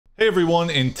Hey everyone,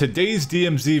 in today's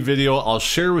DMZ video, I'll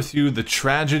share with you the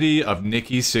tragedy of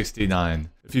Nikki69.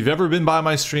 If you've ever been by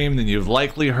my stream, then you've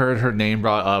likely heard her name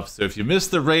brought up, so if you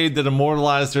missed the raid that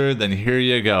immortalized her, then here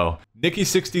you go.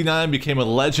 Nikki69 became a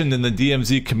legend in the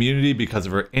DMZ community because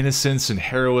of her innocence and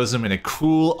heroism in a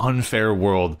cruel, unfair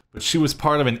world. But she was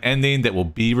part of an ending that will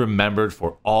be remembered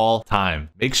for all time.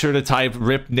 Make sure to type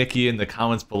RIP Nikki in the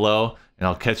comments below, and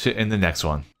I'll catch you in the next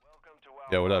one.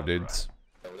 Yeah, what up, dudes?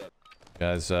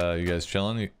 You guys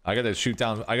chilling? I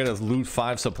gotta loot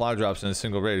 5 supply drops in a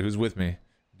single raid. Who's with me?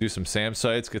 Do some SAM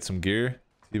sites, get some gear.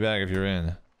 Teabag if you're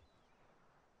in.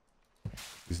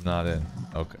 He's not in.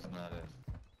 Okay.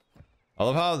 I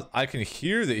love how I can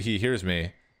hear that he hears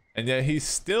me, and yet he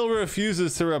still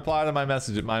refuses to reply to my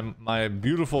message, my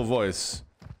beautiful voice.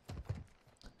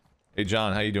 Hey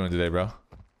John, how you doing today, bro?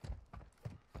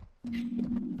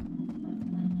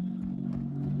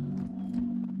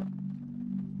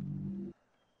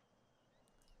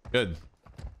 Good.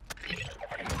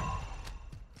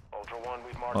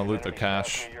 I'll loot the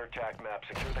cache.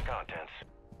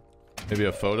 Maybe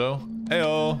a photo?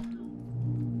 Heyo!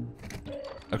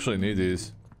 Actually need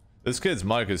these. This kid's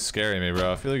mic is scaring me,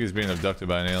 bro. I feel like he's being abducted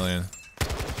by an alien.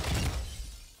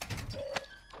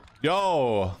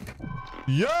 Yo!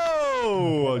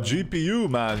 Yo! GPU,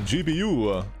 man.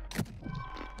 GPU.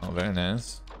 Oh, very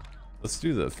nice. Let's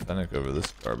do the fennec over this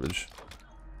garbage.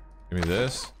 Give me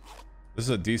this. This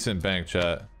is a decent bank,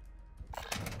 chat.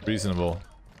 Reasonable.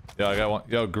 Yo, I got one.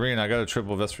 Yo, Green, I got a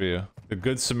triple vest for you. The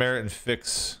Good Samaritan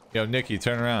fix. Yo, Nikki,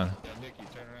 turn around.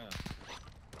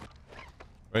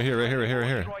 Right here, right here, right here, right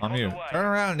here. On you. Turn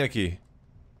around, Nikki.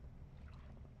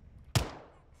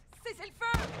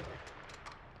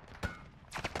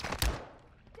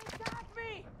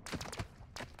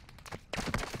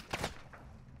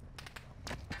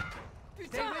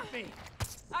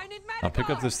 I'll pick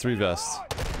up this 3 vests.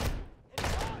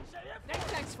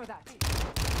 For that.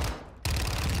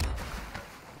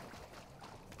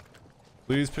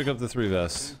 Please pick up the 3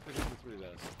 vests.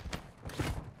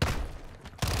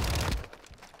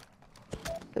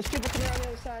 There's people coming around the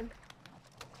other side.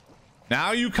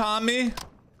 Now you calm me?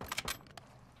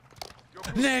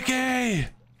 Nikki!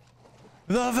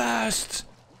 The vest!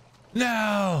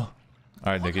 No!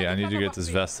 Alright, Nikki, I need you to get this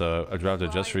vest though. I dropped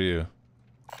it just for you.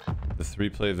 The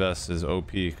 3-plate vest is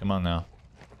OP. Come on now.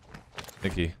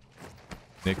 Nikki.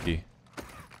 Nikki.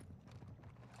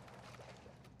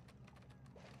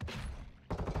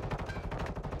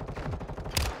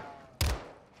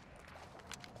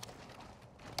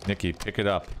 Nikki, pick it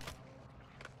up.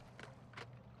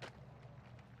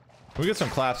 Can we get some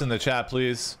claps in the chat,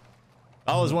 please?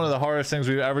 That was one of the hardest things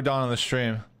we've ever done on the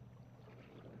stream.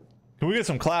 Can we get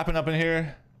some clapping up in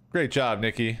here? Great job,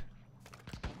 Nikki.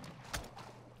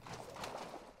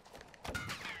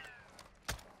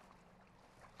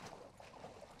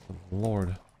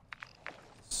 Lord,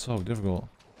 so difficult.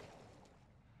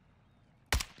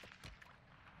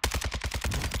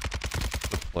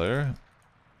 The player?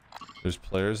 There's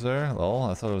players there? Lol,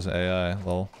 I thought it was AI.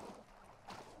 Lol.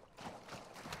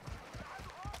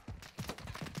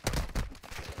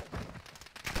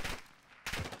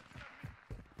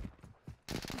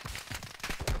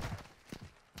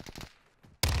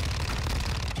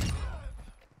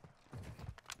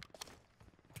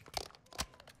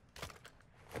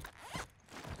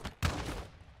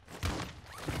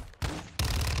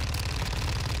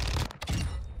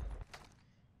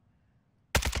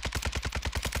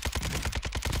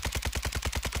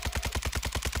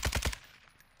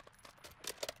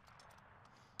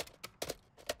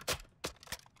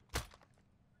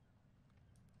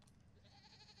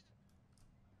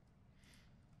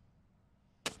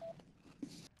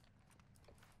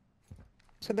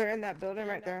 So they're in that building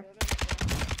right there.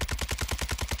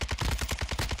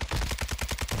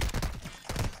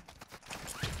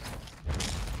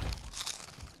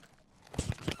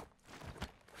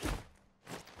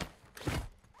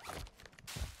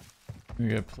 You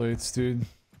get plates, dude.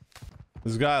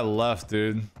 This guy left,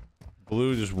 dude.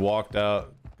 Blue just walked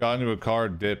out. Got into a car,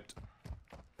 dipped.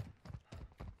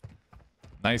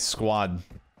 Nice squad.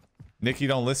 Nikki,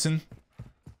 don't listen.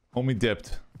 Homie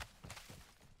dipped.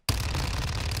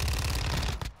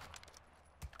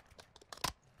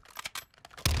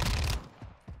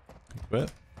 What?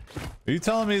 Are you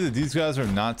telling me that these guys are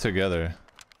not together?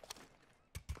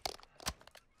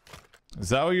 Is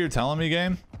that what you're telling me,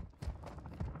 game?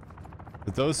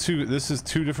 That those two, this is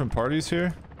 2 different parties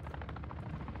here?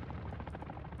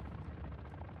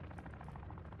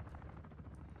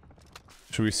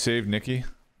 Should we save Nikki?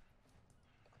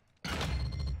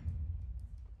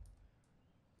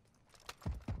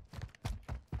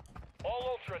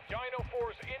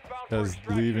 Because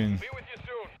leaving. Be with you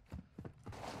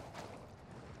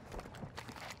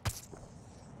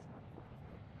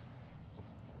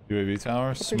soon. UAV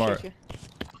tower, smart. Appreciate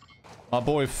My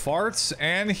boy farts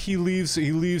and he leaves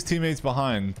teammates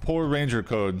behind. Poor ranger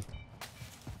code.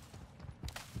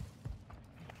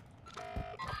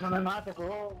 No me mates,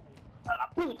 bro. A la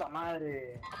puta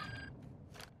madre.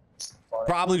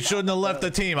 Probably shouldn't have left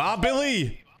the team. Ah,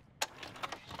 Billy!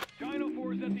 Dino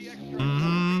Force at the extra.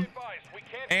 Mm-hmm. Be advised, we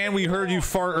can't And we heard you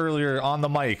fart earlier on the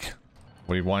mic.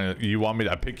 What do you want me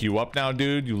to pick you up now,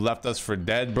 dude? You left us for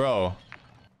dead, bro.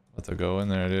 About to go in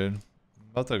there, dude.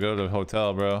 About to go to the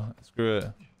hotel, bro. Screw it.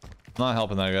 I'm not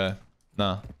helping that guy.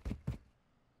 Nah.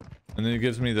 And then he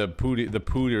gives me the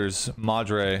pooters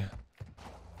madre.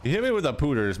 He hit me with the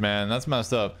pooters, man. That's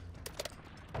messed up.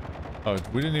 Oh,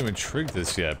 we didn't even trig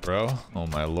this yet, bro. Oh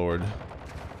my lord.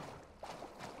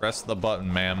 Press the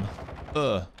button, ma'am.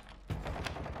 Ugh.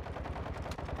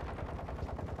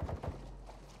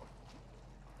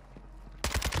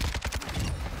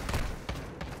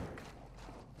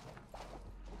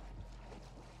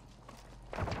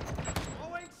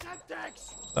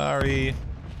 Sorry.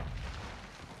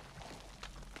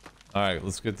 Alright,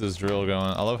 let's get this drill going.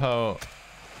 I love how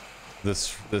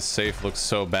this safe looks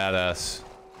so badass.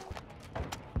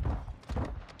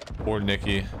 Poor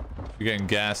Nikki. She's getting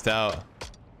gassed out.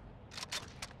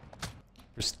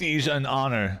 Prestige and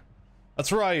honor.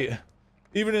 That's right.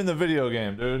 Even in the video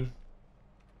game, dude.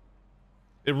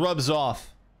 It rubs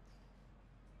off.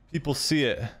 People see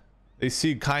it. They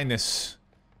see kindness.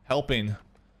 Helping.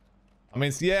 I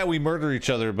mean, yeah, we murder each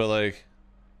other, but like...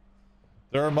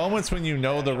 There are moments when you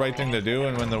know the right thing to do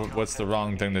and when what's the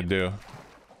wrong thing to do.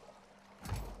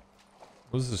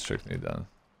 What does this chick need done?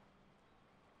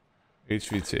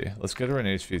 HVT. Let's get her an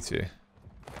HVT.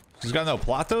 She's got no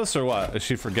Platos or what? Is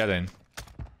she forgetting?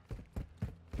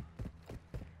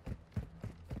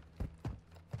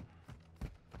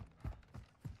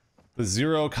 The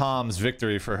zero comms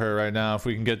victory for her right now if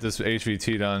we can get this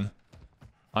HVT done.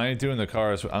 I ain't doing the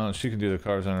cars. I don't know. She can do the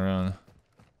cars on her own.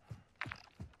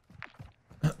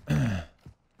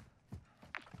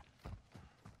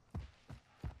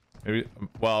 Maybe.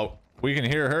 Well, we can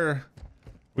hear her.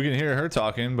 We can hear her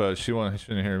talking, but she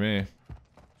shouldn't hear me.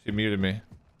 She muted me.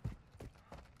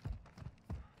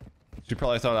 She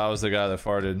probably thought I was the guy that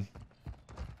farted.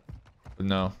 But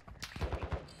no.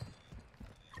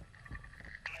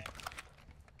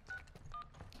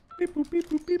 Beep boop beep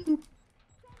boop beep boop.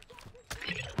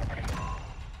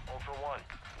 Ultra One,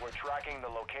 we're tracking the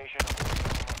location of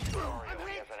the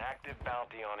He has an active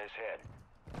bounty on his head.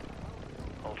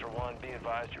 Ultra One, be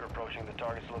advised you're approaching the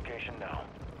target's location now.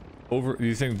 Over.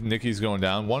 You think Nikki's going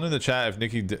down? One in the chat if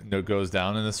Nikki goes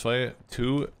down in this fight.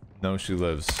 Two, no, she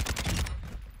lives.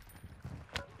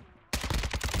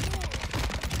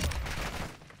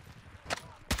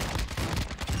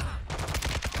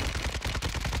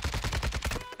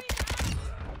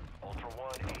 Ultra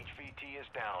One, HVT is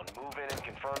down. Move in and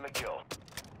confirm the kill.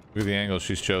 Look at the angle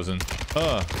she's chosen.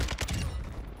 Oh,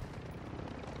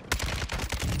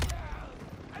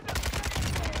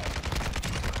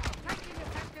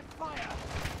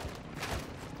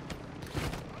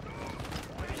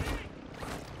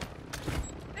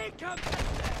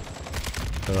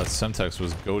 that Semtex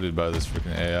was goated by this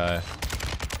freaking AI.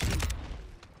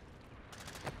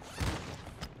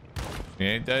 He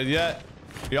ain't dead yet.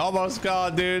 He almost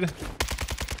got, dude.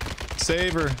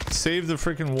 Save her. Save the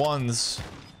freaking ones.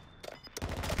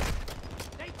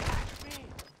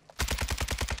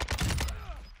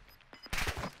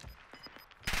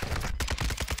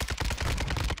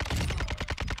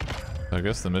 I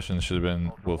guess the mission should have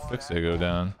been, we'll fix it, go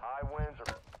down.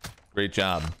 Great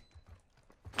job.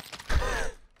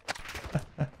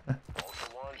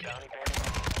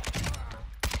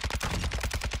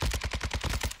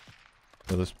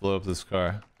 So let's blow up this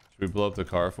car. Should we blow up the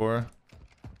car for her?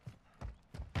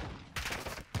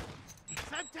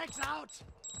 Semtex out.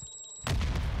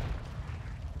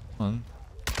 Come on.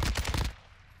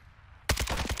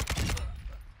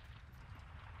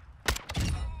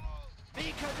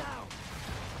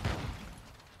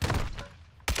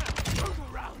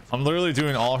 I'm literally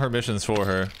doing all her missions for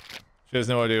her. She has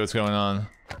no idea what's going on.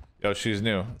 Yo, she's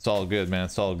new. It's all good, man.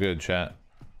 It's all good, chat.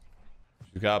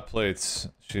 She's got plates.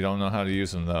 She don't know how to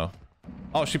use them, though.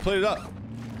 Oh, she played it up.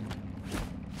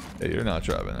 Hey, you're not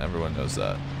driving. Everyone knows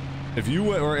that. If you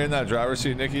were in that driver's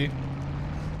seat, Nikki,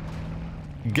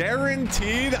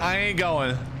 guaranteed I ain't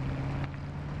going.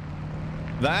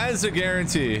 That is a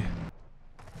guarantee.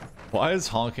 Why is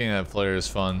honking at players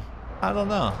fun? I don't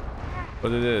know.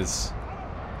 But it is.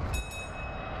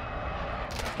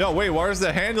 Yo, wait, where's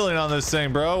the handling on this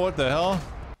thing, bro? What the hell?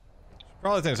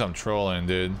 Probably thinks I'm trolling,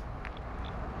 dude.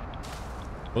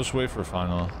 We'll just wait for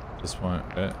final at this point,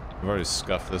 right? We've already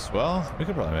scuffed this. Well, we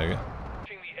could probably make it.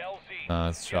 Nah,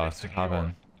 it's shocked. Hop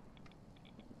in.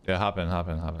 Yeah, hop in. Hop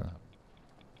in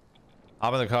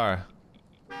the car.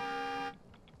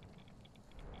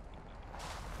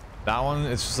 That one,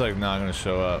 it's just like not gonna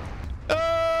show up.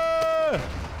 Ah!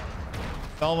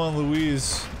 Thelma and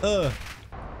Louise.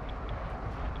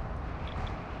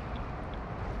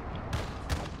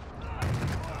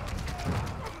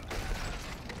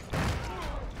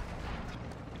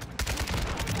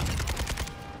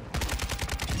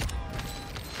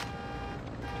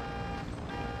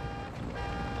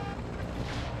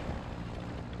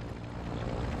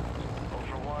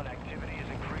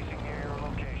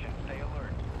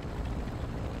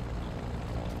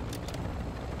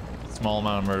 Small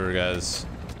amount of murder, guys.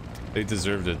 They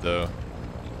deserved it, though.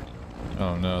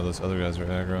 Oh no, those other guys are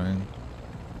aggroing.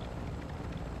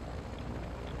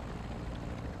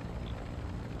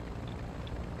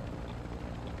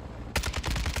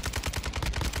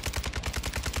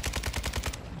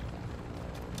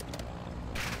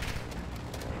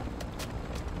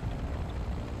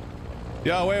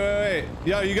 Yo, wait.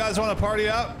 Yo, you guys want to party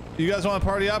up? You guys want to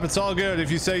party up? It's all good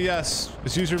if you say yes.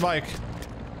 Just use your mic.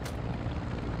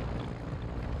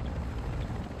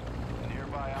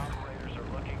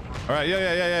 All right,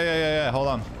 yeah. Hold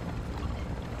on.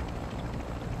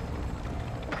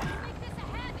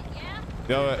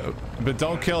 Yo, but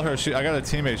don't kill her. I got a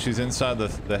teammate. She's inside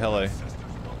the heli.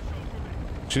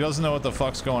 She doesn't know what the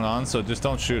fuck's going on, so just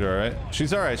don't shoot her, all right?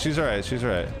 She's all right. She's all right.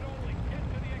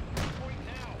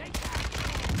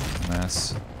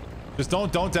 Mess. Just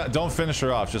don't finish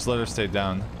her off. Just let her stay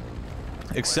down.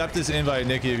 Accept this invite,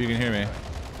 Nikki, if you can hear me.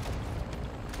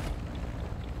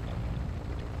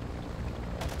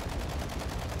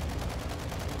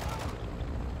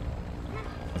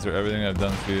 For everything I've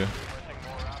done for you.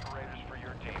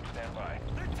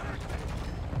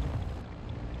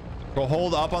 Bro,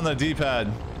 hold up on the D-pad.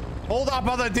 Hold up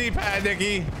on the D-pad,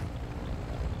 Nikki.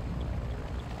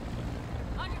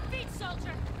 On your feet,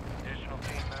 soldier. Additional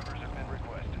team members have been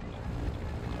requested.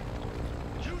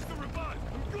 Use the revive.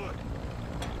 I'm good.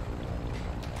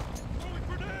 Throwing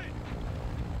grenade.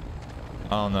 I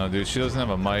don't know, dude. She doesn't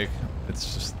have a mic.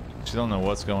 It's just she don't know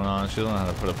what's going on. She doesn't know how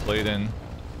to put a plate in.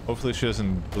 Hopefully she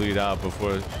doesn't bleed out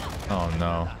before. Oh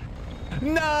no.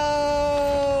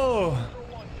 No!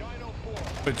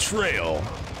 Betrayal.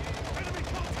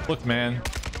 Look, man.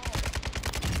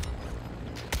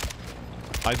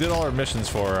 I did all her missions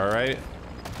for her, alright?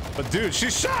 But dude, she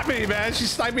shot me, man! She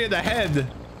sniped me in the head!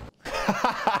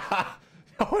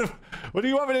 What do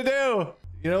you want me to do?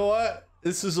 You know what?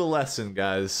 This is a lesson,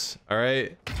 guys.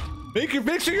 Alright? Make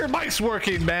sure your mic's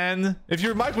working, man. If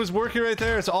your mic was working right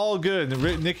there, it's all good.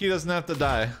 Nikki doesn't have to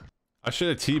die. I should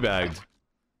have teabagged.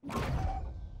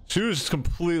 She was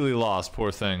completely lost,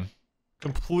 poor thing.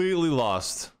 Completely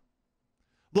lost.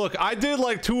 Look, I did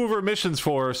like 2 of her missions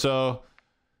for her, so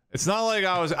it's not like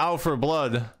I was out for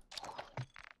blood.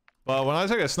 But when I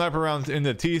take a sniper round in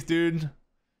the teeth, dude,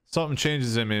 something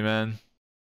changes in me, man.